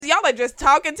are just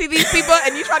talking to these people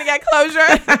and you try to get closure.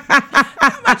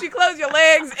 How about you close your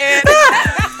legs and...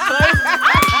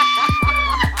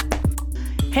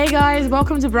 Hey guys,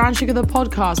 welcome to Brown Sugar, the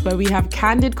podcast, where we have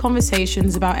candid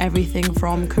conversations about everything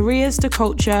from careers to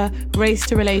culture, race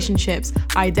to relationships,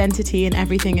 identity, and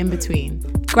everything in between.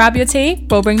 Grab your tea,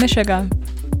 we'll bring the sugar.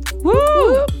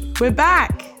 Woo! We're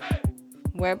back.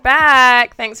 We're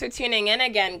back. Thanks for tuning in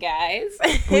again, guys.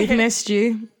 We've missed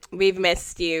you. We've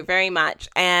missed you very much.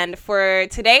 And for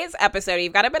today's episode,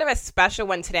 you've got a bit of a special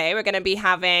one today. We're going to be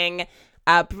having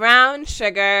a Brown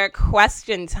Sugar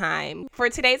question time. For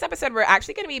today's episode, we're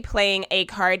actually going to be playing a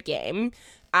card game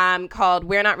called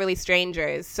We're Not Really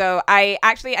Strangers. So I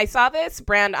saw this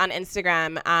brand on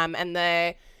Instagram, and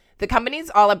the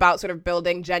company's all about sort of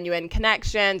building genuine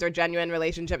connections or genuine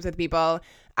relationships with people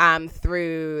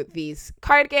through these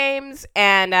card games.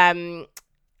 And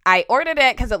I ordered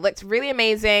it because it looked really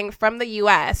amazing from the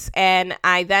US, and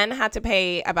I then had to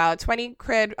pay about 20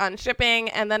 quid on shipping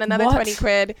and then another 20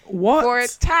 quid for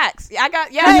tax. After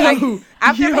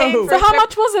paying for how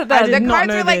much was it then? The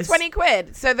cards were like 20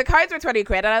 quid. So the cards were 20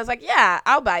 quid, and I was like, yeah,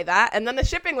 I'll buy that. And then the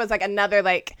shipping was like another,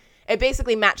 like, it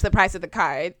basically matched the price of the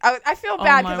card. I feel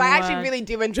bad because I actually really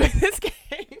do enjoy this game.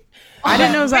 I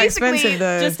didn't know it was that expensive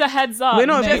though. Just a heads up. We're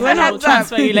not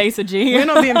transfer you later, G. We're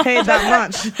not being paid that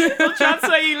much. We'll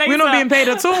transfer you later. We're not being paid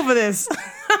at all for this.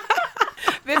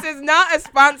 This is not a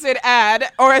sponsored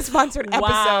ad or a sponsored episode.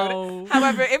 Wow.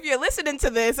 However, if you're listening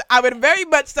to this, I would very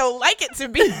much so like it to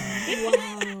be.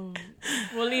 Wow.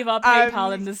 We'll leave our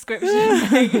PayPal in the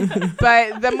description.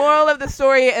 But the moral of the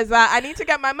story is that I need to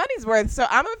get my money's worth. So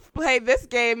I'm going to play this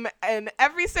game in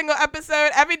every single episode,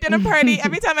 every dinner party,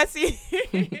 every time I see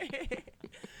you.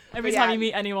 Every time you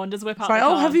meet anyone, just whip out It's like, the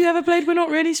card. have you ever played We're Not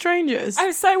Really Strangers?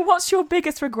 Oh, so what's your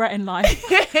biggest regret in life?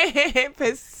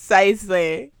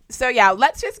 Precisely. So yeah,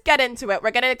 let's just get into it.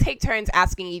 We're going to take turns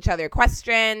asking each other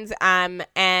questions. And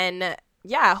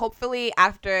yeah, hopefully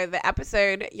after the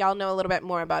episode, y'all know a little bit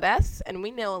more about us and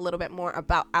we know a little bit more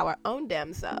about our own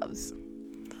damn selves.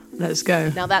 Let's go.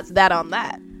 Now that's that on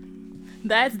that.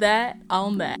 That's that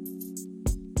on that.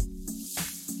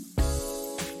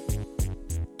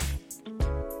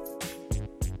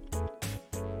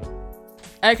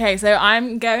 Okay, so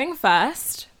I'm going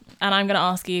first, and I'm going to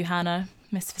ask you, Hannah,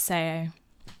 Miss Faseo,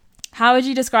 how would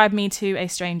you describe me to a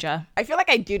stranger? I feel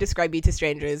like I do describe you to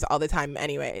strangers all the time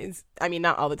anyways. I mean,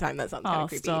 not all the time. That sounds kind of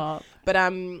creepy. Stop. But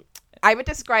I would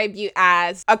describe you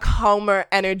as a calmer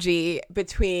energy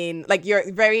between, like,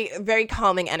 you're very, very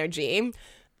calming energy,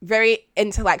 very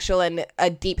intellectual and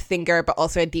a deep thinker, but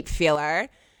also a deep feeler.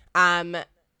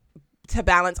 To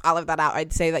balance all of that out,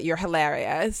 I'd say that you're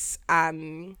hilarious.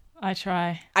 I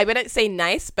try. I wouldn't say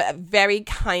nice, but very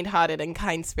kind-hearted and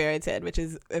kind-spirited, which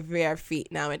is a rare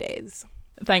feat nowadays.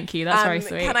 Thank you. That's very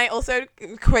sweet. Can I also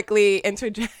quickly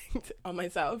interject on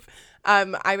myself?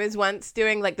 I was once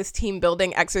doing like this team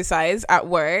building exercise at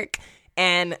work,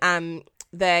 and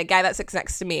the guy that sits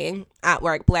next to me at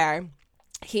work, Blair,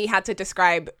 he had to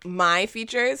describe my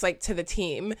features like to the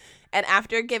team. And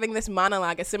after giving this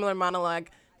monologue, a similar monologue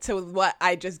to what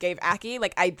I just gave Aki,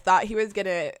 like I thought he was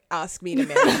gonna ask me to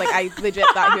marry. Like I legit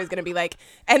thought he was gonna be like,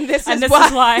 and this is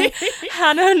why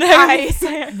Hannah knows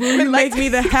will make me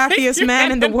the happiest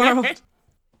man in the world.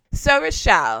 So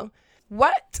Rochelle,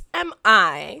 what am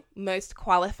I most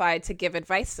qualified to give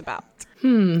advice about?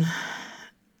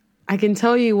 I can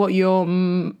tell you what you're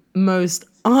most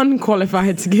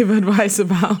unqualified to give advice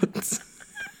about.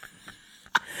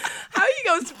 How are you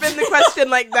gonna spin the question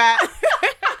like that?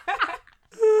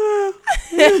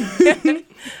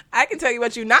 I can tell you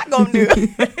what you're not gonna do.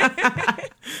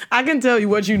 I can tell you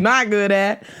what you're not good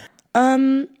at.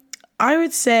 I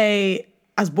would say,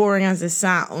 as boring as this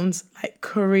sounds, like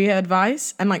career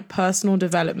advice and like personal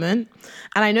development.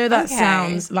 And I know that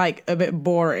sounds like a bit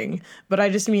boring, but I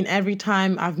just mean every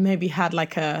time I've maybe had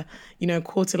like a,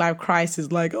 quarter life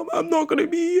crisis, like I'm not going to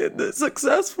be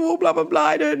successful, blah, blah, blah.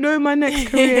 I don't know my next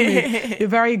career move. You're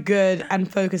very good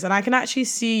and focused. And I can actually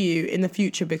see you in the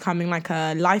future becoming like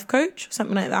a life coach or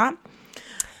something like that.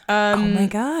 Oh my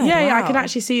God. Yeah, wow. yeah, I can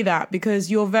actually see that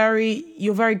because you're very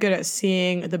good at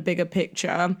seeing the bigger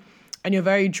picture. And you're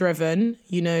very driven,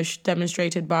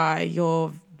 demonstrated by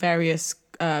your various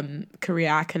career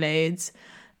accolades.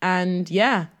 And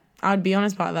yeah, I'd be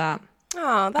honest about that.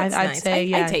 Oh, that's I'd nice.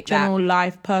 say, I take general that.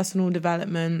 life, personal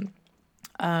development.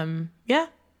 Yeah.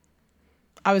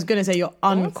 I was going to say you're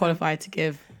unqualified to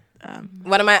give.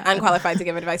 What am I unqualified to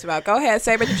give advice about? Go ahead,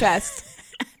 say it with your chest.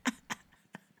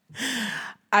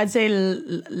 I'd say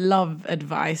love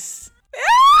advice.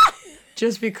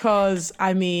 just because,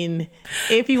 I mean,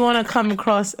 if you want to come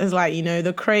across as like, you know,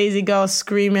 the crazy girl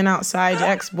screaming outside your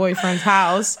ex-boyfriend's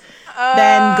house,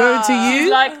 then go to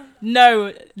you. Like,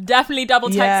 no, definitely double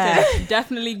text Yeah. him.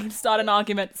 Definitely start an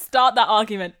argument. Start that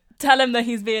argument. Tell him that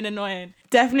he's being annoying.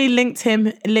 Definitely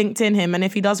LinkedIn him, and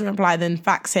if he doesn't reply, then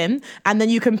fax him, and then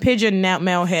you can pigeon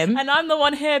mail him. And I'm the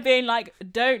one here being like,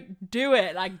 don't do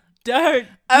it. Like, don't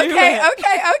do Okay. it.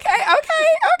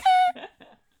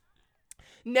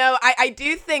 No, I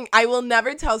do think I will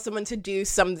never tell someone to do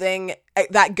something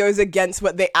that goes against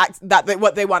what they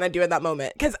what they want to do in that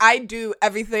moment. Because I do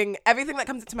everything that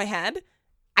comes into my head.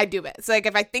 I do it. So like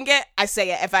if I think it, I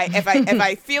say it. If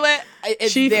I feel it,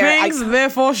 it's She there. thinks,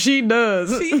 therefore she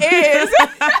does. She is.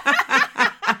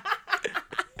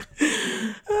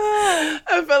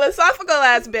 A philosophical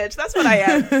ass bitch. That's what I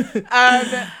am.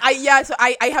 So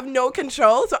I have no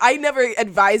control. So I never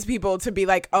advise people to be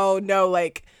like, oh no,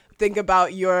 like think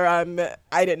about your I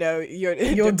don't know,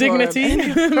 your dignity,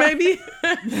 maybe.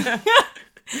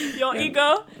 Your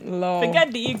ego. Lol.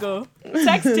 Forget the ego.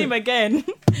 Text him again.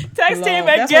 Text him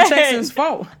That's again. not Texan's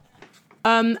fault.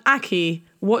 Aki,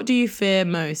 what do you fear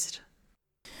most?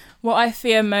 What I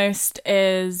fear most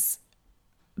is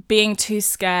being too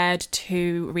scared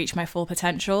to reach my full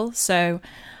potential. So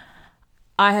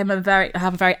I have a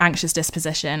very anxious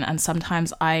disposition, and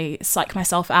sometimes I psych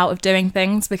myself out of doing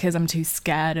things because I'm too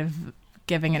scared of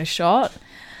giving it a shot.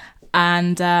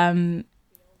 And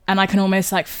I can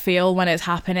almost like feel when it's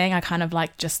happening. I kind of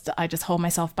like I just hold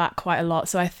myself back quite a lot.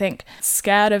 So I think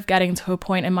scared of getting to a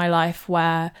point in my life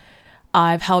where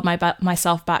I've held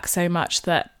myself back so much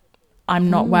that I'm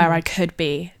not where I could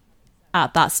be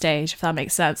at that stage, if that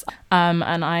makes sense. And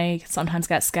I sometimes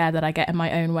get scared that I get in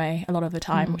my own way a lot of the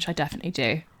time, which I definitely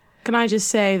do. Can I just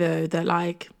say though that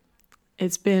like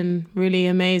it's been really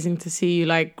amazing to see you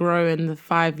like grow in the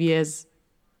 5 years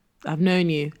I've known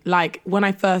you. Like when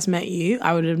I first met you,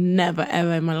 I would have never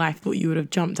ever in my life thought you would have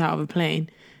jumped out of a plane.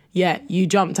 Yeah, you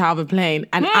jumped out of a plane,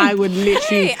 and I would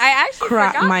literally I actually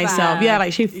crap forgot myself. that. Yeah,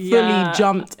 like she fully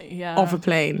jumped off a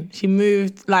plane. She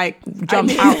moved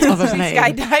jumped out of a plane.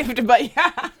 Skydived, but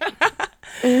yeah.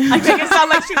 I think it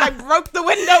sounded like she like broke the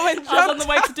window and jumped. I was on the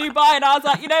way to Dubai and I was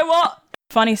like, you know what?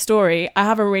 Funny story, I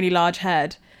have a really large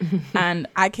head and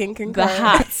I can concur. the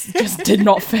hats just did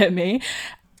not fit me.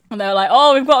 And they were like,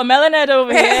 oh, we've got a melon head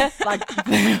over here. Like,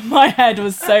 my head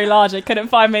was so large, I couldn't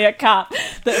find me a cap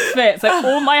that fit. So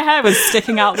all my hair was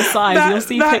sticking out the sides. You'll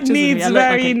see pictures of me. I look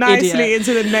very like an nicely idiot.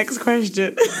 into the next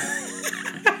question.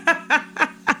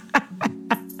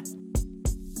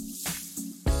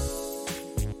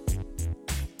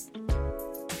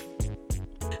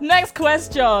 Next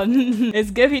question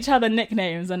is give each other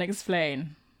nicknames and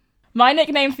explain. My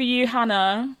nickname for you,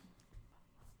 Hannah,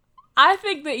 I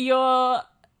think that you're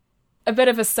a bit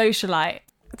of a socialite.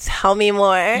 Tell me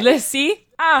more. Lissy,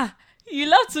 you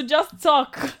love to just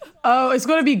talk. Oh, it's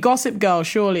got to be Gossip Girl,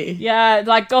 surely. Yeah,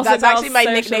 like Gossip That's Girl, actually my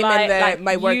nickname in socialite,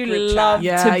 my work you group chat. love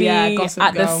Yeah, to be yeah, Gossip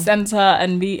at the Girl. center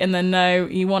and be in the know.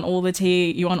 You want all the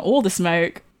tea, you want all the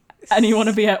smoke, and you want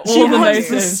to be at all She the wants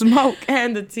the noses. smoke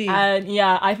and the tea. And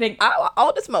yeah, I think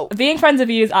All the smoke. being friends with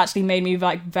you has actually made me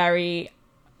like very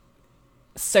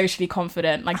socially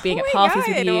confident, like being Oh at my parties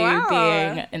with God, you, wow.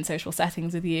 being in social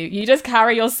settings with you. You just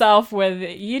carry yourself with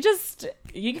you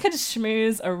can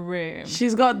schmooze a room.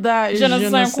 She's got that Je ne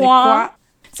sais quoi.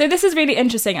 So this is really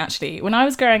interesting actually. When I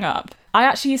was growing up, I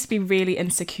actually used to be really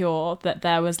insecure that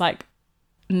there was like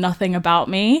nothing about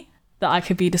me that I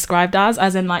could be described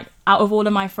as in like out of all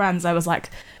of my friends, I was like,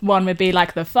 one would be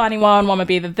like the funny one would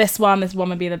be the this one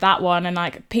would be the that one, and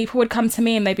like people would come to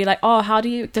me and they'd be like, oh, how do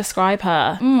you describe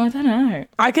her? I don't know.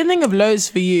 I can think of loads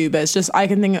for you, but it's just I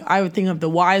would think of the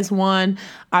wise one.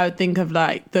 I would think of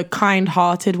like the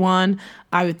kind-hearted one.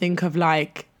 I would think of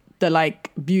like the like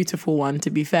beautiful one,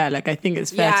 to be fair. Like I think it's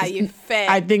fair You fit.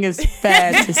 I think it's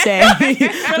fair to say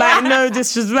like no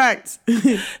disrespect.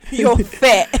 You're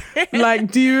fit.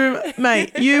 Like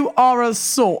mate, you are a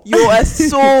salt. You're a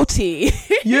salty.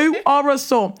 You are a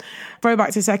salt. Go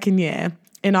back to second year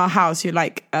in our house, you're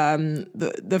like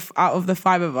the out of the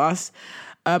five of us,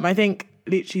 I think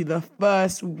literally the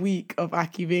first week of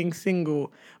Aki being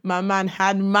single, my man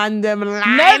had man them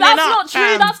lining No, that's up, not true.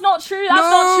 fam. That's not true. That's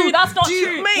not true. That's not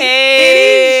true. Mate,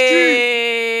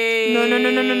 Hey. it is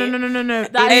true. No.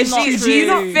 That It is not true. true. Do you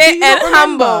not Fit not and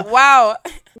remember? humble. Wow.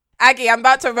 Aggie, I'm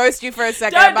about to roast you for a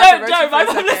second.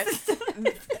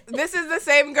 This is the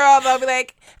same girl that'll be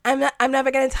like, I'm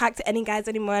never gonna talk to any guys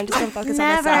anymore. I'm just gonna focus on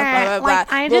myself. Blah blah blah.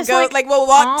 Like, I just, we'll go, like, we'll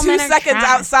walk all 2 men are seconds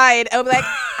trash. outside and we'll be like,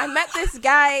 I met this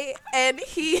guy and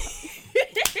he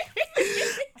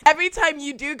Every time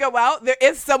you do go out, there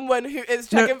is someone who is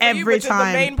checking for you, every which time.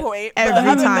 is the main point. Every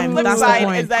But time. the flip That's the side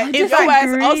point. is that I you guys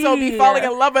disagree. also be falling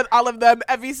in love with all of them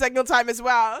every single time as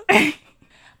well.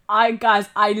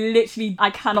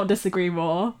 I cannot disagree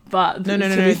more. But No. to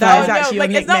be That is fair- actually your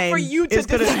like it's not for nickname. you to It's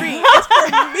gonna- disagree. It's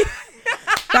for me.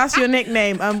 That's your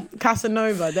nickname.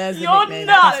 Casanova. There's the You're nickname.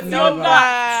 nuts. You're Casanova.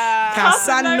 nuts.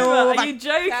 Casanova. Are you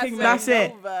joking? That's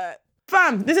it.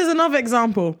 Fam, this is another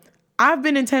example. I've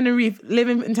been in Tenerife,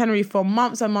 living in Tenerife for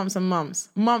months and months and months.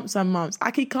 Months and months.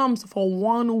 Aki comes for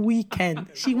one weekend.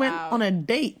 She went on a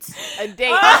date. A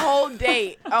date, a whole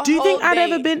date. Do you think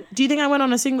do you think I went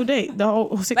on a single date the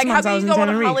whole 6 Like, how months I can was you in go on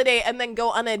a Tenerife? holiday and then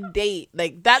go on a date?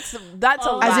 Like, that's a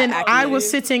lot. As in, I was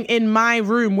sitting in my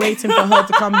room waiting for her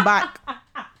to come back.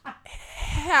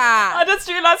 Yeah. I just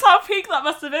realised how peak that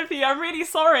must have been for you. I'm really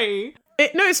sorry.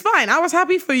 No, it's fine. I was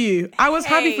happy for you. I was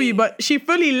happy for you, but she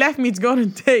fully left me to go on a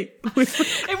date.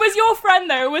 It was your friend,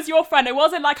 though. It was your friend. It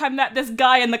wasn't like I met this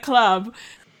guy in the club.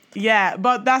 Yeah,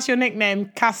 but that's your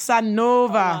nickname,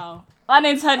 Casanova. Wow.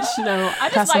 Unintentional. I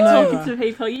just like Casanova. talking to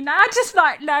people, you know? I just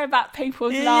like know about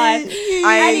people's lives.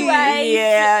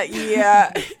 Anyways.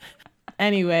 Yeah.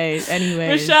 Anyways.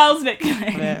 Michelle's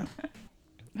nickname. Yeah.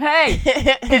 Hey!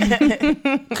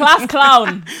 Class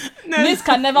clown. This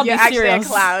can never You're be actually serious. a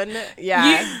clown.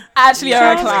 Yeah. You actually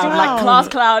are a Class clown. clown. Like, class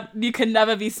clown, you can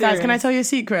never be serious. Guys, can I tell you a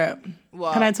secret?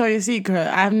 What? Can I tell you a secret?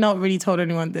 I have not really told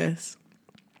anyone this.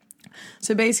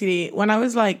 So basically, when I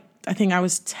was like, I think I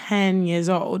was 10 years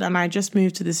old and I just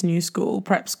moved to this new school,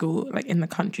 prep school, like in the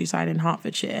countryside in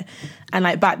Hertfordshire. And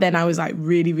like back then I was like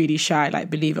really, really shy, like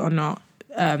believe it or not.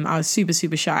 I was super,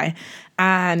 super shy.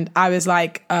 And I was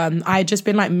like, I had just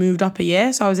been like moved up a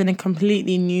year. So I was in a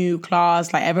completely new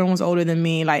class. Like everyone was older than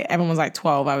me. Like everyone was like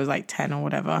 12. I was like 10 or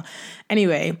whatever.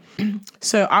 Anyway,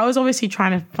 so I was obviously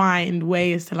trying to find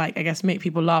ways to like, I guess, make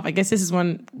people laugh. I guess this is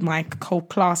when my whole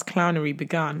class clownery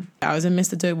began. I was in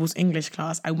Mr. Doble's English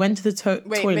class. I went to the toilet.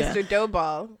 Mr.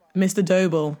 Doughball. Mr.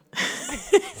 Doble.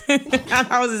 That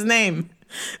was his name.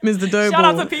 Mr. Doble. Shout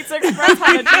out to Pizza Express,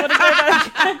 Hannah. Do you want to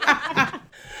go there?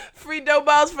 Free dough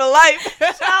balls for life.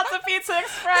 Shout out to Pizza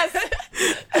Express.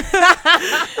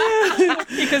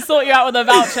 He can sort you out with a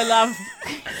voucher, love.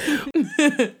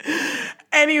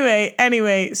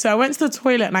 Anyway, so I went to the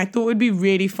toilet and I thought it would be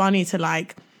really funny to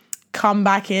like come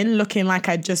back in looking like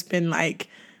I'd just been like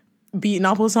beaten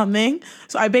up or something.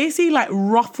 So I basically like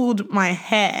ruffled my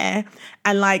hair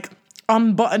and like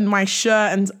unbuttoned my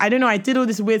shirt, and I don't know, I did all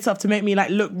this weird stuff to make me like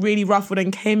look really ruffled,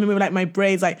 and came in with like my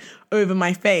braids like over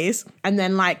my face, and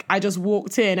then like I just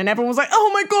walked in and everyone was like,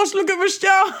 oh my gosh, look at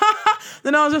Michelle.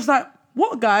 Then I was just like,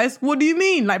 what, guys? What do you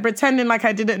mean? Like pretending like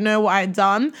I didn't know what I'd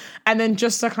done, and then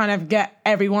just to kind of get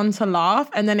everyone to laugh.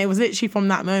 And then it was literally from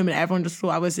that moment everyone just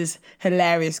thought I was this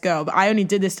hilarious girl. But I only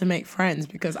did this to make friends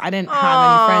because I didn't have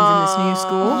any friends in this new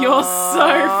school. You're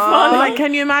so funny. But, like,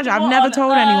 can you imagine? I've What never on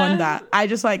told anyone earth? that. I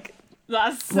just like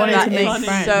That's so wanted to funny. make That is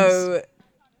friends. so.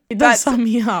 it does That's- sum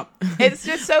me up. It's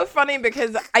just so funny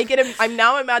because I'm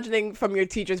now imagining from your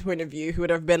teacher's point of view, who would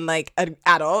have been like an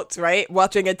adult, right?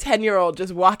 Watching a 10-year-old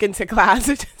just walk into class.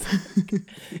 It's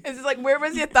just like, where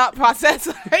was your thought process?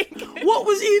 Like, What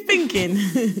was you thinking?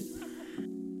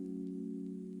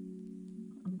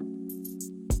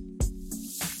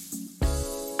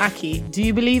 Aki, do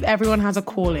you believe everyone has a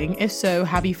calling? If so,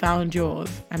 have you found yours?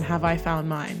 And have I found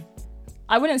mine?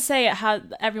 I wouldn't say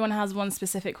everyone has one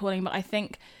specific calling, but I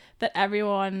think that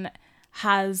everyone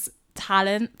has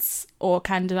talents or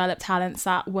can develop talents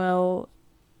that will,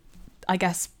 I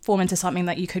guess, form into something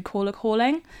that you could call a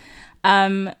calling.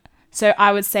 So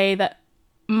I would say that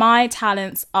my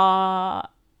talents are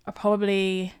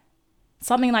probably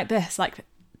something like this, like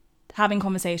having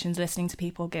conversations, listening to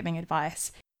people, giving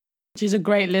advice. She's a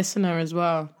great listener as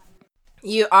well.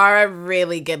 you are a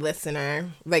really good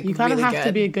listener. Like, You kind really of have to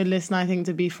good. be a good listener, I think,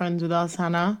 to be friends with us,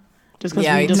 Hannah. Just because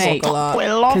Yeah, we we just talk a lot. quite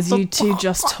a lot. Because you two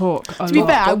just talk a lot. To be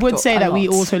fair, I would talk say a that we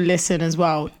lot. also listen as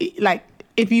well. Like,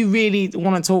 if you really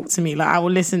want to talk to me, like, I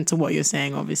will listen to what you're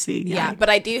saying, obviously. Yeah, Like, but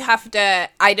I do have to.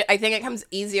 I think it comes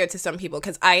easier to some people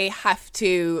because I have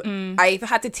to. I've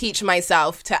had to teach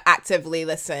myself to actively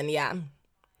listen. Yeah.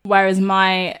 Whereas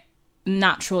my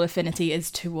natural affinity is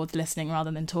towards listening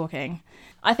rather than talking.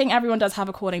 I think everyone does have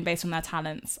a calling based on their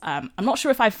talents. I'm not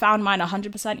sure if I've found mine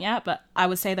 100% yet, but I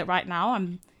would say that right now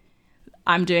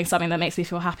I'm doing something that makes me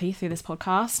feel happy through this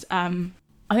podcast.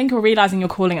 I think you're realising your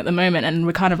calling at the moment, and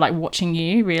we're kind of like watching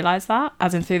you realise that,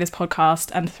 as in through this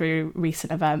podcast and through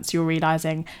recent events, you're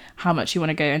realising how much you want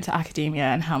to go into academia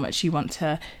and how much you want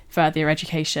to further your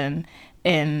education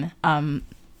in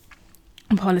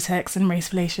politics and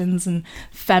race relations and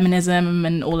feminism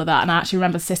and all of that. And I actually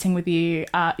remember sitting with you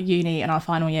at uni in our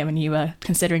final year when you were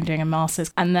considering doing a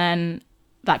master's, and then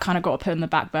that kind of got put in the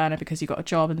back burner because you got a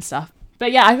job and stuff.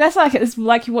 But yeah, I guess like it's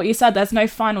like what you said, there's no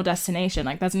final destination.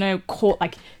 Like there's no court,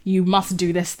 like you must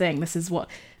do this thing. This is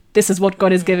what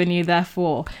God has given you,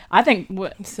 therefore. I think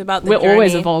we're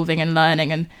always evolving and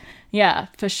learning, and yeah,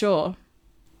 for sure.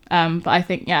 But I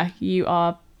think, yeah, you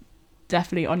are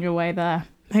definitely on your way there.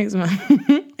 Thanks, man.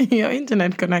 Your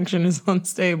internet connection is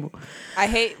unstable. I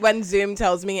hate when Zoom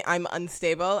tells me I'm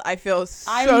unstable. I feel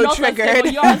I'm so not triggered.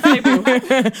 Unstable. You're unstable.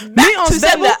 Me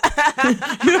unstable?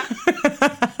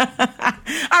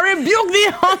 I rebuke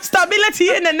the instability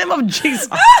in the name of Jesus.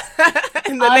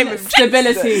 In the name of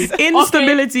stability.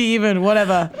 Instability, even,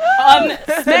 whatever.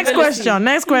 Next question.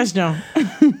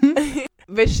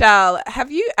 Michelle,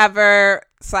 have you ever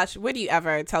 / would you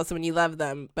ever tell someone you love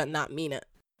them but not mean it?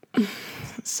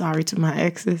 Sorry to my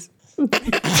exes.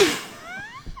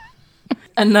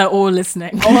 And they're all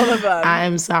listening. All of them. I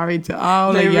am sorry to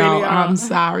all They of y'all. really are. I'm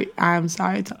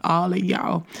sorry. To all of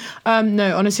y'all.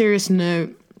 No, on a serious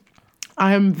note,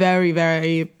 I am very,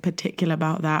 very particular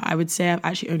about that. I would say I've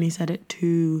actually only said it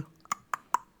to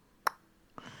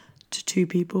 2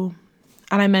 people.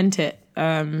 And I meant it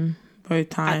both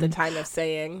times. At the time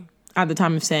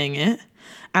of saying it.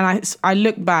 And I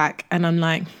look back and I'm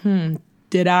like,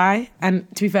 did I? And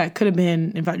to be fair, it could have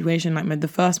been infatuation. Like the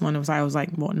first one, I was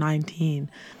like, what, 19?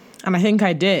 And I think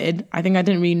I did. I think I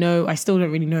didn't really know. I still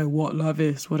don't really know what love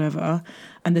is, whatever.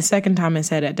 And the second time I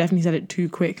said it, I definitely said it too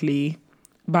quickly.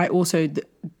 But I also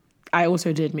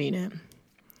did mean it.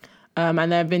 And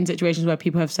there have been situations where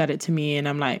people have said it to me and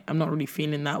I'm like, I'm not really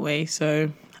feeling that way. So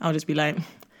I'll just be like,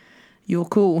 you're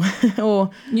cool. Or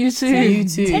You too.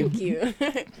 thank you.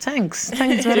 Thanks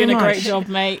You're very doing a much. great job,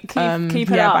 mate. Keep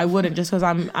it Yeah, up. but I wouldn't, just because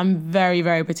I'm very,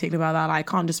 very particular about that.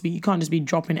 Like, you can't just be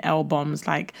dropping L bombs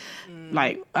like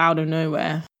out of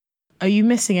nowhere. Are you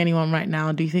missing anyone right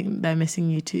now? Do you think they're missing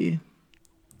you too?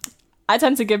 I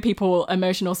tend to give people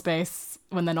emotional space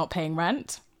when they're not paying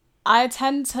rent. I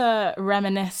tend to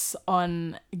reminisce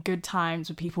on good times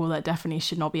with people that definitely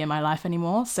should not be in my life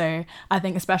anymore. So I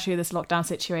think especially this lockdown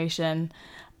situation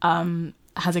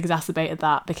has exacerbated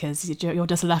that because you're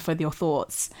just left with your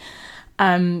thoughts.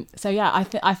 So yeah,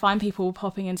 I find people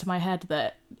popping into my head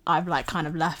that I've like kind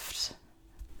of left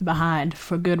behind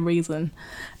for good reason.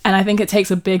 And I think it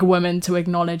takes a big woman to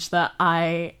acknowledge that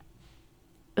I,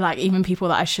 like, even people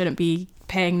that I shouldn't be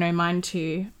paying no mind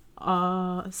to,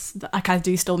 like, I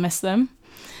do still miss them.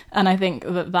 And I think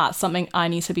that that's something I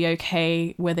need to be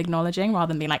okay with acknowledging, rather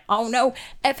than being like, oh no,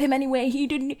 F him anyway, he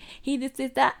this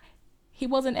did that, he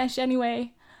wasn't Esh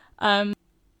anyway. I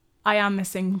am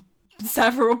missing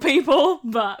several people,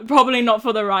 but probably not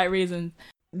for the right reason.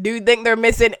 Do you think they're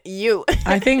missing you?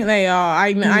 I think they are.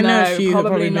 I know a few that are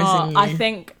probably not. missing you. I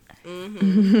think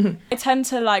I tend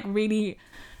to like really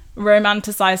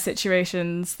romanticize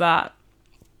situations that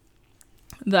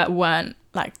weren't,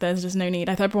 like, there's just no need.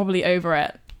 Like, they're probably over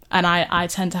it, and I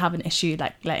tend to have an issue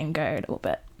like letting go a little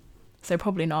bit. So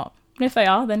probably not. And if they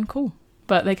are, then cool.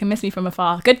 But they can miss me from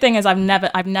afar. Good thing is I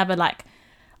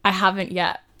haven't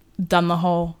yet done the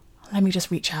whole, let me just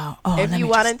reach out. Oh, If you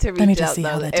wanted to reach out,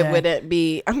 though, it wouldn't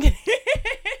be. I'm kidding.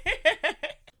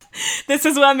 This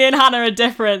is where me and Hannah are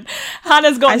different.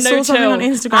 Hannah's got I no saw something chill. on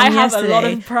Instagram I have yesterday, a lot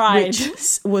of pride.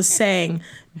 which was saying,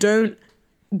 don't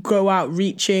go out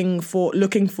looking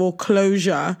for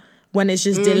closure when it's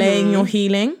just delaying your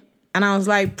healing. And I was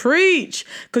like, preach,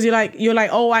 because you're like,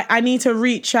 oh, I need to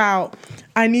reach out.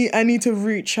 I need to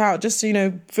reach out just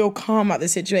to, feel calm about the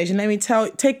situation. Let me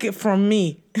take it from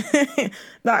me.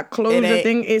 That closure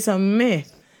thing is a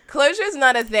myth. Closure is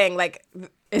not a thing. Like,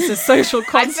 It's a social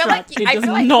construct. I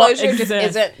feel like closure just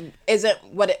isn't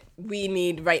what we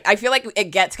need, right? I feel like it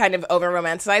gets kind of over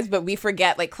romanticized, but we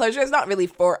forget, like, closure is not really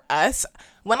for us.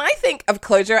 When I think of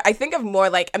closure, I think of more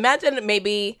like, imagine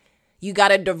maybe you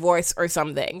got a divorce or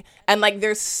something, and like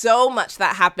there's so much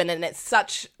that happened, and it's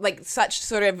such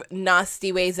sort of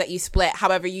nasty ways that you split.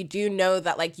 However, you do know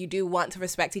that, like, you do want to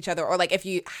respect each other, or like if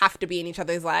you have to be in each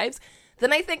other's lives,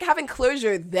 then I think having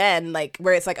closure then, like,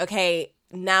 where it's like, okay,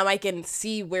 now I can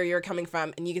see where you're coming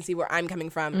from and you can see where I'm coming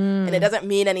from. And it doesn't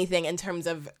mean anything in terms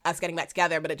of us getting back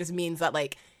together, but it just means that,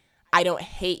 like, I don't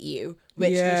hate you,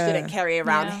 which you shouldn't carry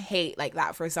around hate like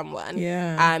that for someone.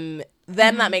 Yeah.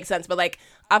 Then that makes sense. But, like,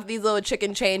 off these little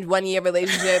chicken change 1 year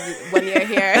relationships, 1 year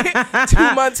here,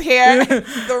 2 months here,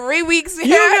 3 weeks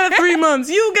here. You get 3 months.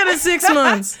 You get a 6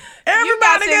 months.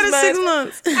 Everybody get a 6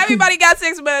 months. Everybody got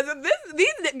 6 months.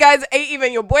 These guys ain't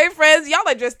even your boyfriends. Y'all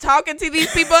are just talking to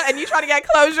these people and you trying to get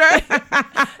closure.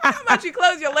 How about you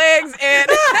close your legs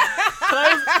and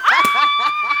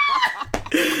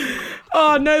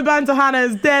Oh, no banter Hannah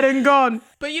is dead and gone.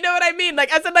 But you know what I mean?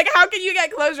 Like I said, like how can you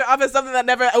get closure off of something that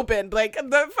never opened? Like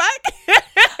the fuck?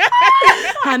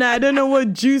 Hannah, I don't know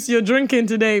what juice you're drinking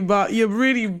today, but you're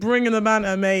really bringing the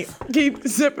banter, mate. Keep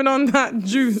sipping on that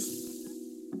juice.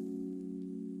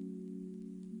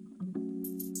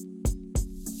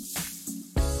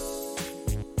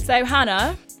 So,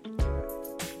 Hannah,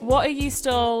 what are you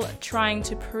still trying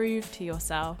to prove to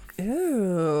yourself?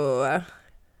 Ooh.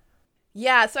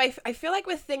 Yeah, so I feel like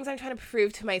with things I'm trying to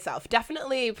prove to myself,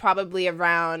 definitely probably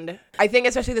around, I think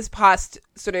especially this past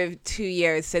sort of 2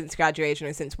 years since graduation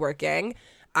or since working,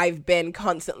 I've been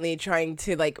constantly trying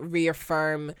to like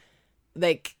reaffirm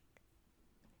like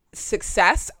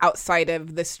success outside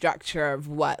of the structure of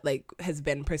what like has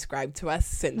been prescribed to us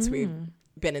since we've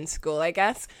been in school, I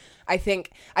guess. I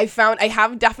think I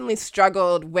have definitely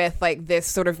struggled with like this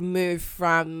sort of move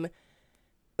from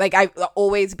like I've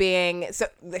always being so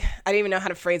I don't even know how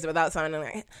to phrase it without sounding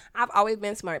like I've always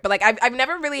been smart, but like I've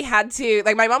never really had to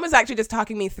like my mom was actually just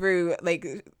talking me through like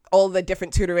all the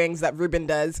different tutorings that Ruben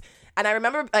does, and I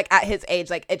remember like at his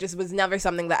age like it just was never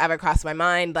something that ever crossed my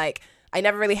mind. Like I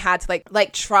never really had to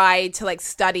like try to like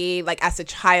study like as a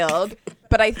child.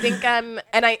 But I think and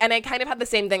I kind of had the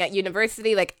same thing at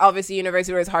university. Like obviously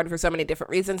university was hard for so many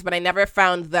different reasons, but I never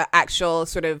found the actual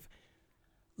sort of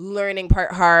learning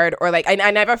part hard, or like I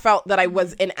never felt that I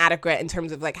was inadequate in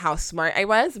terms of like how smart I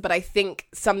was. But I think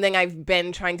something I've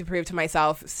been trying to prove to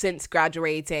myself since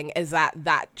graduating is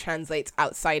that translates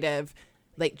outside of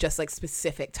like just like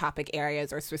specific topic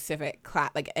areas or specific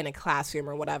class, like in a classroom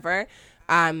or whatever,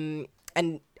 and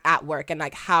at work, and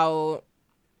like how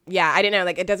I don't know,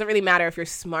 like it doesn't really matter if you're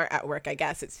smart at work, I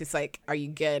guess. It's just like, are you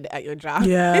good at your job?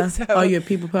 Yeah. So, are you a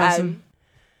people person?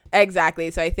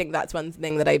 Exactly. So I think that's one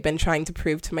thing that I've been trying to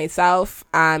prove to myself.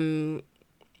 And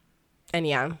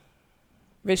yeah.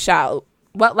 Rochelle,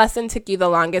 what lesson took you the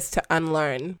longest to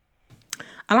unlearn?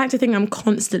 I like to think I'm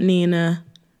constantly in a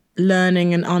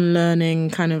learning and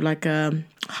unlearning kind of like a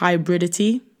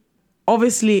hybridity.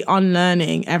 Obviously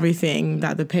unlearning everything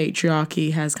that the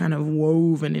patriarchy has kind of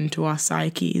woven into our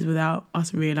psyches without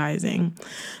us realizing.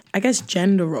 I guess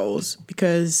gender roles,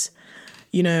 because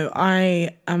you know,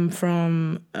 I'm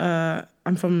from a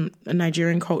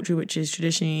Nigerian culture which is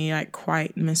traditionally like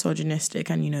quite misogynistic,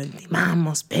 and you know, the man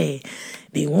must pay,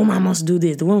 the woman must do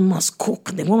this, the woman must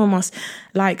cook, the woman must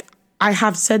like. I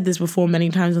have said this before many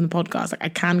times on the podcast. Like I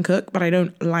can cook, but I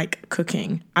don't like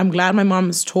cooking. I'm glad my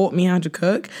mom's taught me how to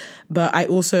cook, but I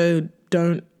also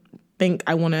don't think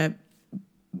I want to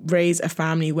raise a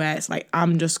family where it's like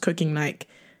I'm just cooking like.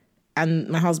 And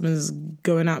my husband's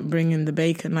going out bringing the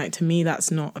bacon. Like, to me, that's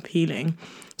not appealing.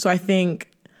 So I think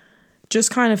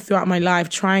just kind of throughout my life,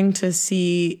 trying to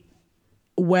see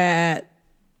where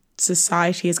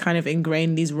society has kind of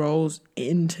ingrained these roles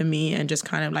into me and just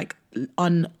kind of like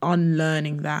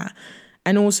unlearning that.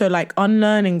 And also like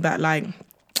unlearning that, like,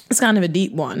 it's kind of a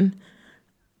deep one.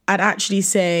 I'd actually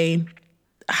say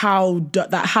how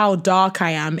dark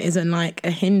I am isn't like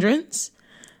a hindrance.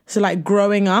 So like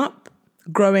growing up,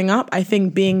 I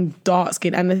think being dark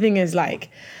skinned, and the thing is like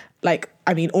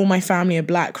I mean, all my family are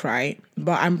black, right?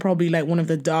 But I'm probably like one of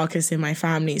the darkest in my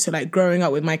family. So like growing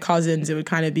up with my cousins, it would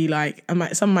kind of be like,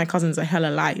 some of my cousins are hella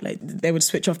light. Like they would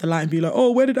switch off the light and be like,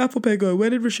 oh, where did Applepear go?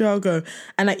 Where did Rochelle go?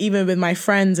 And like even with my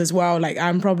friends as well, like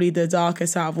I'm probably the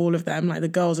darkest out of all of them, like the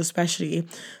girls especially.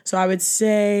 So I would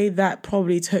say that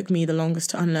probably took me the longest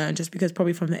to unlearn, just because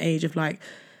probably from the age of like,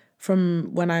 from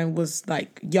when I was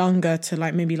like younger to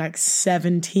like maybe like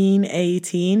 17,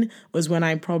 18 was when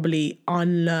I probably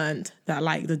unlearned that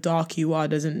like the dark you are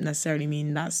doesn't necessarily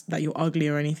mean that you're ugly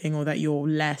or anything, or that you're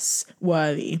less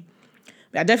worthy.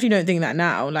 But I definitely don't think that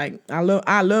now. Like I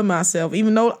love myself,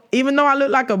 even though I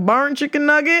look like a burned chicken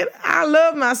nugget. I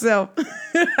love myself.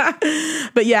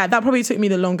 But yeah, that probably took me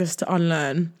the longest to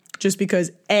unlearn, just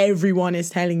because everyone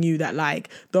is telling you that like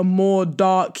the more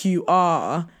dark you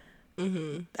are,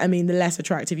 I mean, the less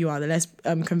attractive you are, the less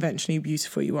conventionally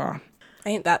beautiful you are.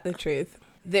 Ain't that the truth?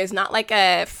 There's not like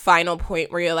a final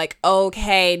point where you're like,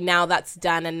 okay, now that's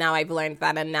done, and now I've learned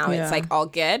that, and now it's like all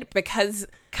good. Because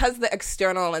because the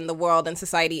external and the world and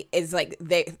society is like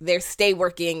they're stay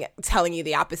working telling you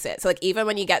the opposite. So like even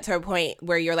when you get to a point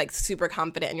where you're like super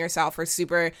confident in yourself or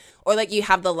like you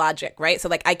have the logic, right? So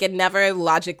like I could never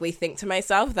logically think to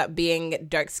myself that being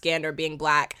dark skinned or being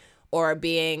black or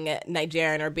being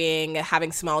Nigerian or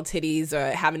having small titties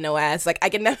or having no ass, like I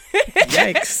can never.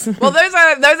 Yikes. Well, those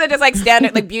are just like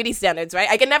standard, like beauty standards, right?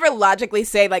 I can never logically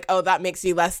say like, oh, that makes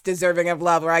you less deserving of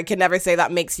love, or I can never say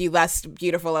that makes you less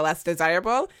beautiful or less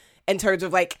desirable in terms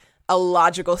of like a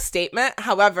logical statement.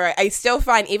 However, I still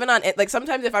find even on it, like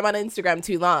sometimes if I'm on Instagram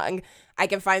too long, I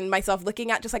can find myself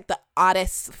looking at just like the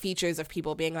oddest features of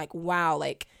people, being like, wow,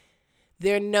 like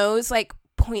their nose like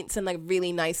points in like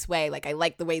really nice way, like I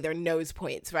like the way their nose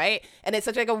points, right? And it's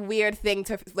such like a weird thing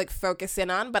to like focus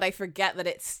in on, but I forget that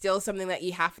it's still something that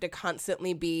you have to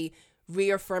constantly be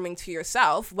reaffirming to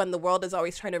yourself when the world is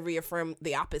always trying to reaffirm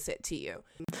the opposite to you.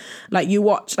 Like you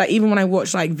watch, like even when I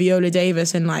watched like Viola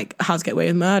Davis and like How to Get Away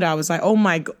with Murder, I was like, oh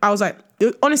my god, I was like,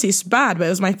 honestly it's bad, but it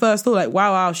was my first thought, like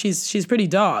wow, she's pretty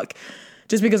dark,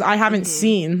 just because I haven't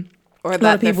seen or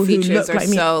that their features are like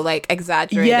so like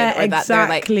exaggerated, yeah, or that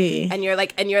exactly. they're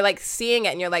like and you're like seeing it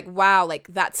and you're like, wow, like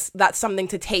that's something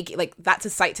to take, like that's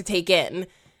a sight to take in,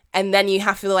 and then you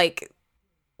have to like,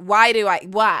 why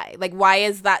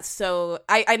is that so?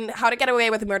 I How to Get Away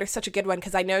with Murder is such a good one,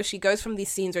 because I know she goes from these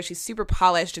scenes where she's super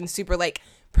polished and super like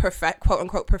perfect, quote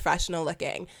unquote professional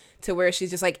looking, to where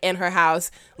she's just like in her house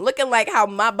looking like how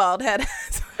my bald head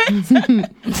is.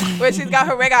 Where she's got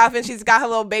her wig off and she's got her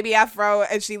little baby afro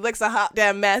and she looks a hot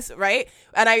damn mess, right?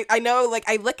 And I know, like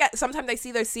I look at, sometimes I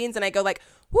see those scenes and I go like,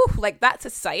 whew, like that's a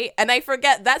sight, and I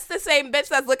forget that's the same bitch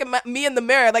that's looking at me in the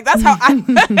mirror, like that's how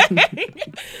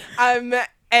I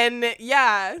and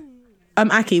yeah.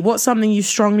 Aki, what's something you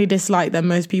strongly dislike that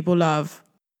most people love?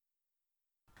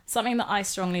 Something that I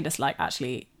strongly dislike,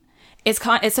 actually,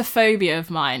 it's a phobia of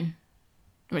mine,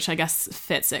 which I guess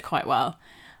fits it quite well,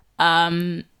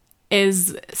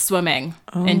 is swimming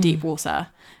in deep water.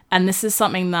 And this is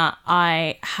something that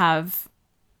I have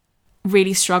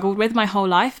really struggled with my whole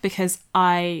life, because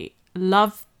I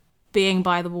love being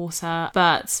by the water,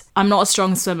 but I'm not a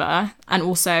strong swimmer. And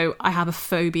also I have a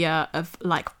phobia of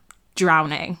like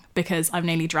drowning, because I've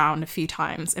nearly drowned a few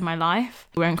times in my life.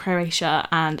 We're in Croatia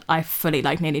and I fully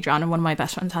like nearly drowned, and one of my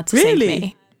best friends had to save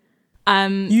me.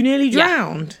 You nearly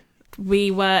drowned? Yeah.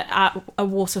 We were at a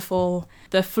waterfall.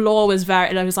 The floor was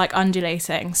like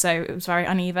undulating, so it was very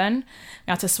uneven.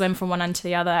 We had to swim from one end to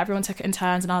the other. Everyone took it in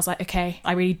turns, and I was like, okay,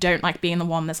 I really don't like being the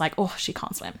one that's like, oh, she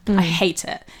can't swim. I hate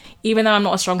it. Even though I'm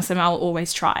not a strong swimmer, I'll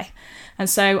always try. And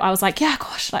so I was like, yeah,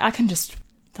 gosh, like I can just,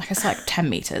 like it's like 10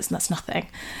 meters and that's nothing.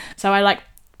 So I like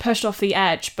pushed off the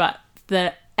edge, but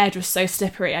the edge was so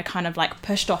slippery, I kind of like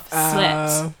pushed off,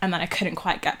 slipped, and then I couldn't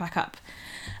quite get back up.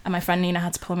 And my friend Nina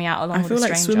had to pull me out along with a stranger. I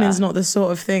feel like swimming's not the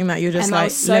sort of thing that you're just like,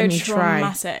 so let me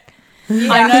traumatic. try.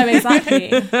 Yeah. I know, exactly.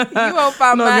 You won't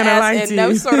find my ass in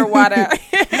no sort of water.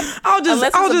 I'll just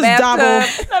dabble.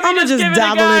 I'm gonna just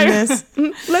dabble in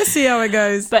this. Let's see how it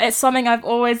goes. But it's something I've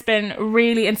always been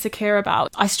really insecure about.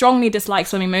 I strongly dislike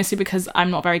swimming, mostly because I'm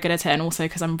not very good at it, and also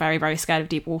because I'm very, very scared of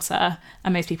deep water,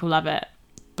 and most people love it.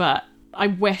 But I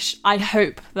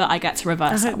hope that I get to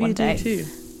reverse that one day. Too.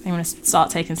 I want to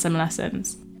start taking some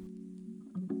lessons.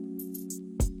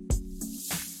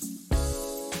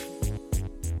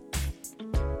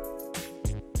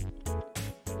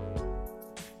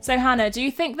 So Hannah, do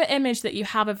you think the image that you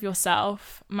have of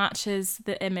yourself matches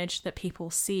the image that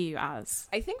people see you as?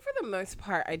 I think for the most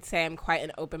part, I'd say I'm quite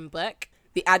an open book.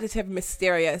 The adjective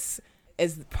mysterious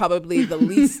is probably the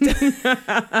least.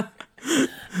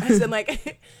 As in,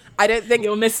 like, I don't think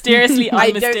you're mysteriously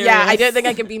unmysterious. I don't think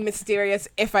I could be mysterious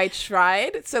if I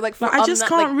tried. So like, I just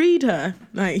can't read her.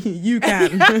 Like you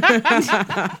can. In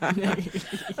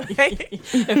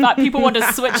fact, people want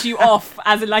to switch you off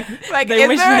as in like they is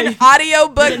wish there an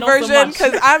audiobook version?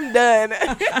 Because I'm done.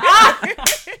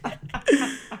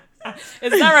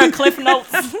 Is there a Cliff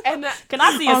Notes? And can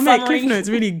I see a summary? Cliff Notes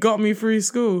really got me through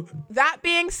school. That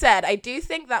being said, I do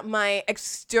think that my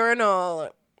external,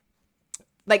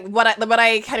 like what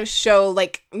I kind of show,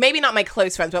 like maybe not my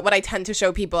close friends, but what I tend to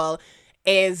show people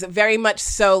is very much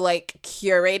so like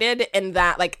curated, in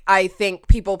that like I think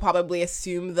people probably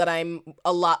assume that I'm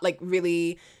a lot like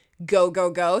really go.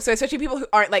 So especially people who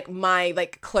aren't like my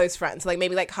like close friends, like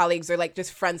maybe like colleagues or like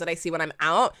just friends that I see when I'm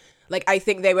out. Like, I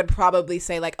think they would probably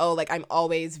say, like, oh, like, I'm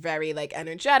always very, like,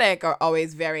 energetic or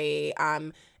always very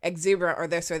exuberant or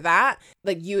this or that.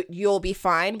 Like, you'll be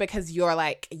fine because you're,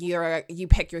 like, you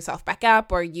pick yourself back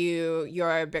up, or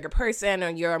you're a bigger person,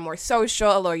 or you're more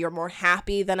social, or you're more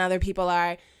happy than other people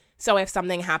are. So if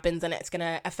something happens and it's going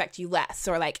to affect you less,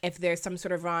 or like if there's some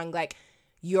sort of wrong, like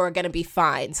you're going to be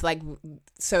fine. So like,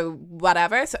 so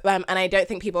whatever. So, and I don't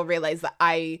think people realize that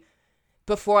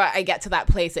before I get to that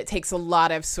place, it takes a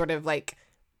lot of sort of like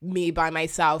me by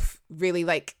myself, really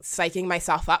like psyching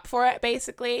myself up for it,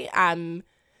 basically.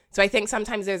 So I think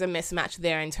sometimes there's a mismatch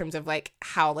there in terms of like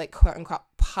how like quote unquote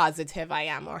positive I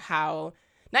am, or how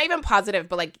not even positive,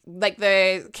 but like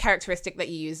the characteristic that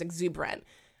you use, exuberant.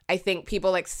 I think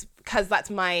people because that's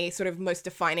my sort of most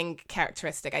defining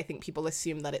characteristic. I think people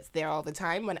assume that it's there all the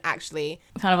time when actually,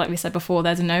 kind of like we said before,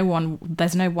 there's no one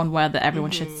word that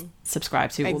everyone should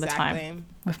subscribe to all the time.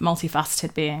 With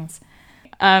multifaceted beings.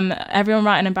 Everyone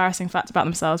write an embarrassing fact about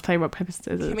themselves. Play rock, paper,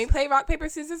 scissors. Can we play rock, paper,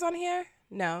 scissors on here?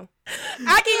 No.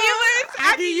 Aki, you lose.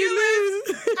 Aki, you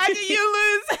lose. Aki, you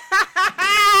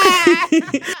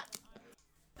lose.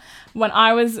 When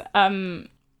I was,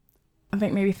 I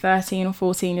think maybe 13 or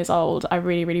 14 years old, I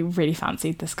really, really, really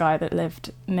fancied this guy that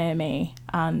lived near me,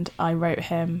 and I wrote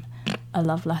him a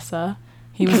love letter.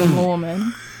 He was a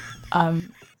Mormon. I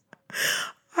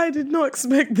did not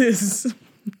expect this.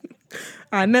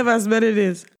 I never expected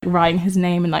this. Writing his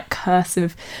name in like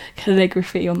cursive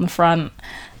calligraphy on the front,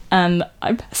 and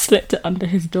I slipped it under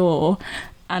his door.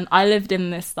 And I lived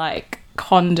in this like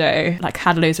condo, like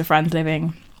had loads of friends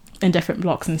living in different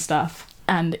blocks and stuff,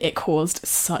 and it caused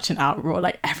such an outroar.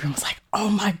 Like everyone was like, oh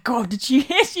my god, did you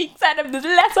hear she sent him this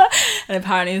letter? And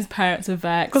apparently his parents were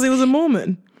vexed because he was a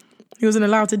Mormon. He wasn't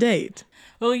allowed to date.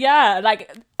 Well, yeah,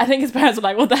 like I think his parents were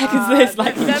like, what the heck is this?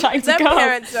 Like, we're trying to go.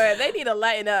 Parents they need to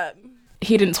lighten up.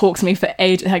 He didn't talk to me for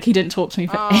ages. Like, he didn't talk to me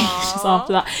for ages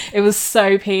after that. It was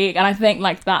so peak. And I think,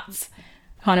 like, that's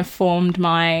kind of formed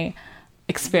my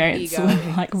experience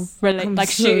with, like,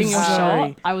 shooting your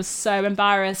shot. I was so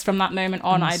embarrassed from that moment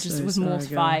on. I just was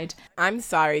mortified. Girl. I'm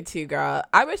sorry, too, girl.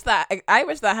 I wish that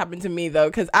happened to me, though,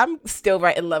 because I'm still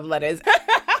writing love letters.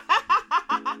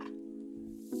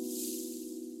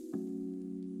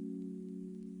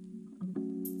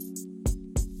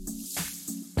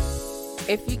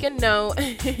 If you can know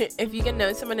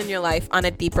someone in your life on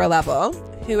a deeper level,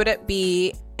 who would it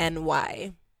be and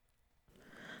why?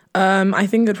 I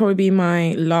think it'd probably be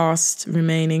my last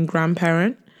remaining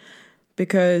grandparent,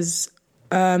 because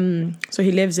so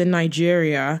he lives in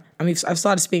Nigeria, and I've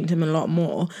started speaking to him a lot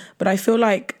more, but I feel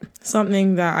like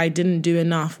something that I didn't do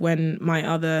enough when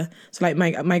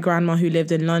my grandma who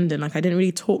lived in London, like I didn't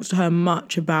really talk to her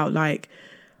much about like,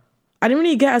 I didn't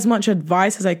really get as much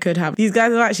advice as I could have. These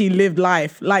guys have actually lived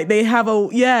life. Like they have a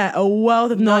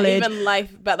wealth of knowledge. Not even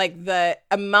life, but like the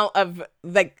amount of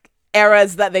like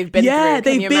eras that they've been through. Yeah,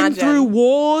 they've been through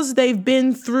wars. They've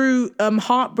been through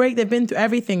heartbreak. They've been through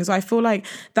everything. So I feel like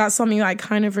that's something that I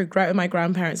kind of regret with my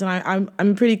grandparents. And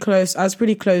I'm pretty close. I was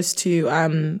pretty close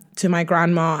to my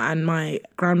grandma and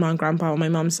grandpa on my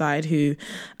mum's side, who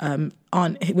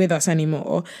aren't with us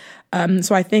anymore.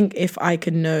 So I think if I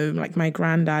could know like my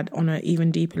granddad on an even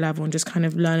deeper level and just kind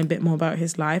of learn a bit more about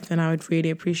his life, then I would really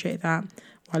appreciate that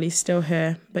while he's still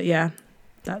here. But yeah,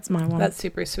 that's my one. That's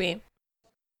super sweet.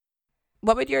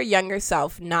 What would your younger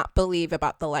self not believe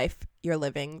about the life you're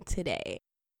living today?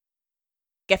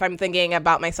 If I'm thinking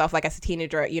about myself like as a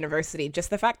teenager at university, just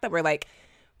the fact that we're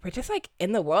just like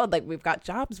in the world, like we've got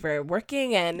jobs, we're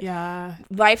working, and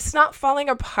life's not falling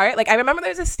apart. Like I remember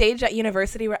there was a stage at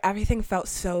university where everything felt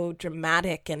so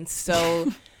dramatic and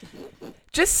so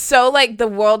just so like the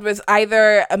world was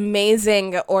either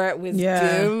amazing or it was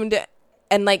doomed.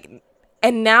 And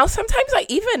now sometimes I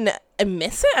even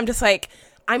miss it.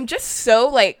 I'm just so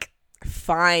like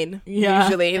fine.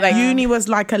 Usually like uni was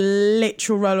like a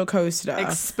literal roller coaster,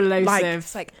 explosive, like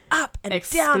it's like up and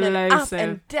down and up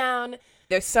and down.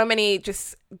 There's so many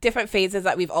just different phases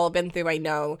that we've all been through, I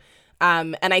know.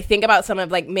 And I think about some of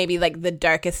like maybe like the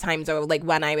darkest times, or like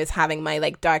when I was having my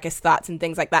like darkest thoughts and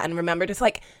things like that, and remember just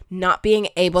like not being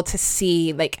able to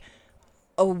see like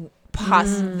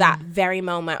past that very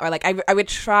moment, or like I would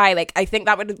try, like I think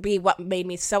that would be what made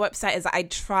me so upset, is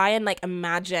I'd try and like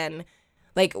imagine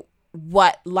like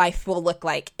what life will look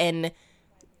like in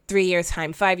 3 years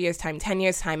time, 5 years time, 10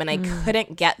 years time, and I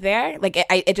couldn't get there. Like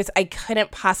I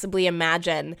couldn't possibly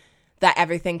imagine that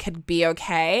everything could be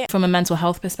okay. From a mental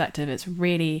health perspective, it's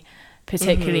really,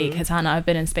 particularly because Hannah, I've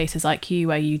been in spaces like you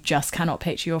where you just cannot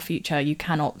picture your future, you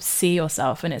cannot see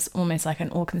yourself, and it's almost like an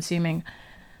all-consuming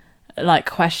like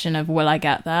question of, will I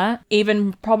get there?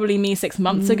 Even probably me 6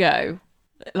 months ago,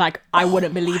 like I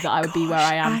wouldn't believe that I would be where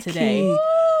I am today.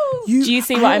 Do you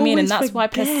see what I mean? And that's why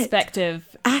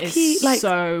perspective is like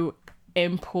so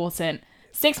important.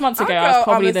 6 months ago, I was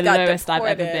probably the lowest I've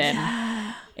ever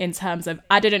been. in terms of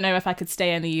I didn't know if I could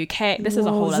stay in the UK. This is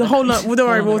a whole other Don't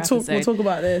worry, we'll talk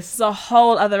about this. It's a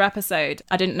whole other episode.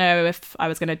 I didn't know if I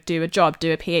was going to do a job,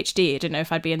 do a PhD. I didn't know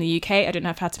if I'd be in the UK. I didn't know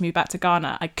if I had to move back to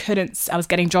Ghana. I was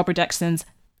getting job rejections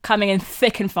coming in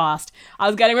thick and fast. I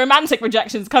was getting romantic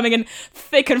rejections coming in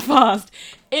thick and fast.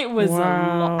 It was a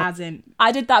lot. As in,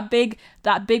 I did that big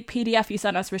PDF you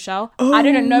sent us, Rochelle. I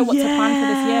didn't know what to plan for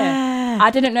this year. I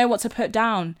didn't know what to put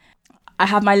down. I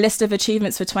have my list of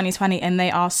achievements for 2020 and they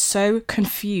are so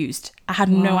confused. I had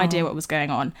no idea what was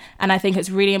going on. And I think it's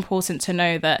really important to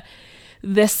know that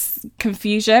this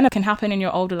confusion can happen in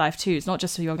your older life too. It's not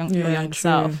just for your young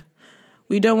self.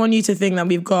 We don't want you to think that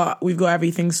we've got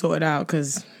everything sorted out,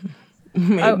 because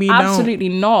maybe absolutely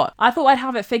not. I thought I'd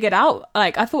have it figured out.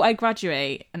 Like, I thought I'd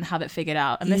graduate and have it figured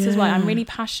out. And this is why I'm really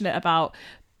passionate about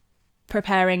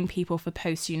preparing people for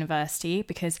post-university,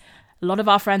 because a lot of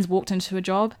our friends walked into a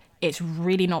job. It's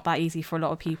really not that easy for a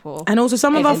lot of people. And also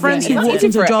some of our friends who walked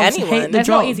into jobs hate the jobs. It's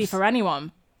not easy for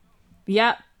anyone.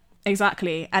 Yeah,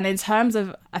 exactly. And in terms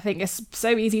of, I think it's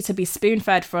so easy to be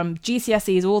spoon-fed from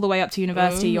GCSEs all the way up to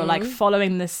university. You're like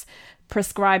following this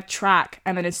prescribed track.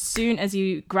 And then as soon as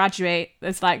you graduate,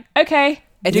 it's like, okay,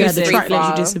 the track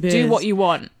literally disappears. Do what you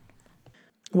want.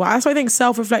 Well, that's why I think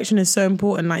self-reflection is so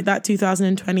important. Like that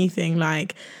 2020 thing,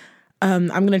 like, I'm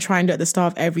going to try and do it at the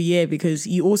start of every year, because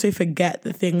you also forget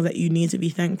the things that you need to be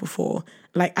thankful for.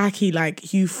 Like Aki,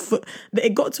 like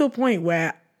it got to a point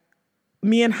where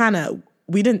me and Hannah,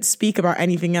 we didn't speak about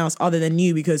anything else other than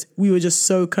you, because we were just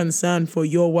so concerned for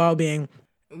your well-being.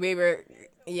 We were,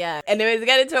 and it was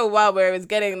getting to a while where it was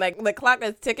getting like the clock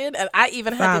is ticking, and I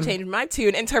even had to change my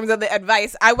tune in terms of the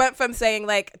advice. I went from saying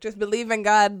like just believe in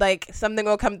God, like something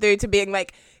will come through, to being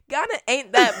like Ghana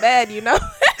ain't that bad, you know.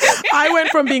 I went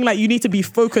from being like you need to be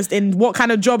focused in what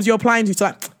kind of jobs you're applying to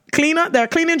like cleaner. There are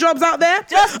cleaning jobs out there.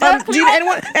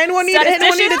 Anyone need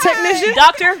a technician?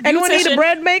 Doctor? Anyone need a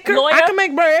bread maker? Lawyer, I can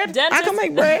make bread. Dentist. I can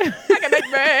make bread. I can make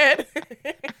bread.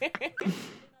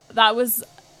 That was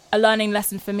a learning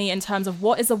lesson for me in terms of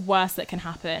what is the worst that can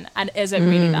happen, and is it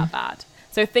really that bad?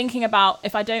 So thinking about,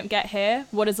 if I don't get here,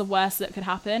 what is the worst that could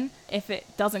happen? If it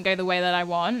doesn't go the way that I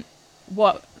want,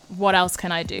 what else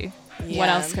can I do? What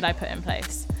else could I put in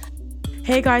place?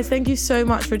 Hey guys, thank you so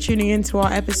much for tuning into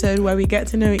our episode where we get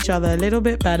to know each other a little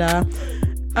bit better.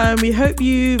 We hope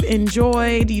you've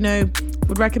enjoyed,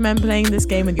 would recommend playing this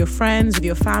game with your friends, with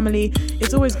your family.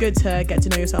 It's always good to get to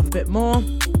know yourself a bit more.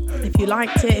 If you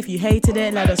liked it, if you hated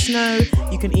it, let us know.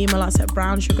 You can email us at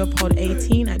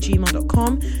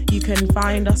brownsugarpod18@gmail.com. You can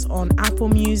find us on Apple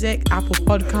Music, Apple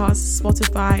Podcasts,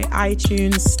 Spotify,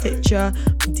 iTunes, Stitcher,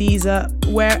 Deezer,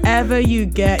 wherever you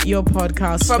get your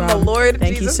podcasts from. The Lord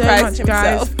Thank Jesus you so Christ much,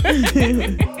 guys.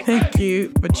 himself. Thank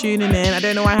you for tuning in. I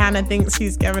don't know why Hannah thinks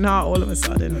she's Kevin Hart all of a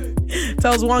sudden.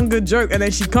 Tells one good joke and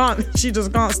then she just can't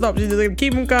stop. She's just gonna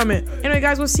keep them coming. Anyway,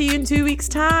 guys, we'll see you in 2 weeks'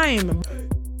 time.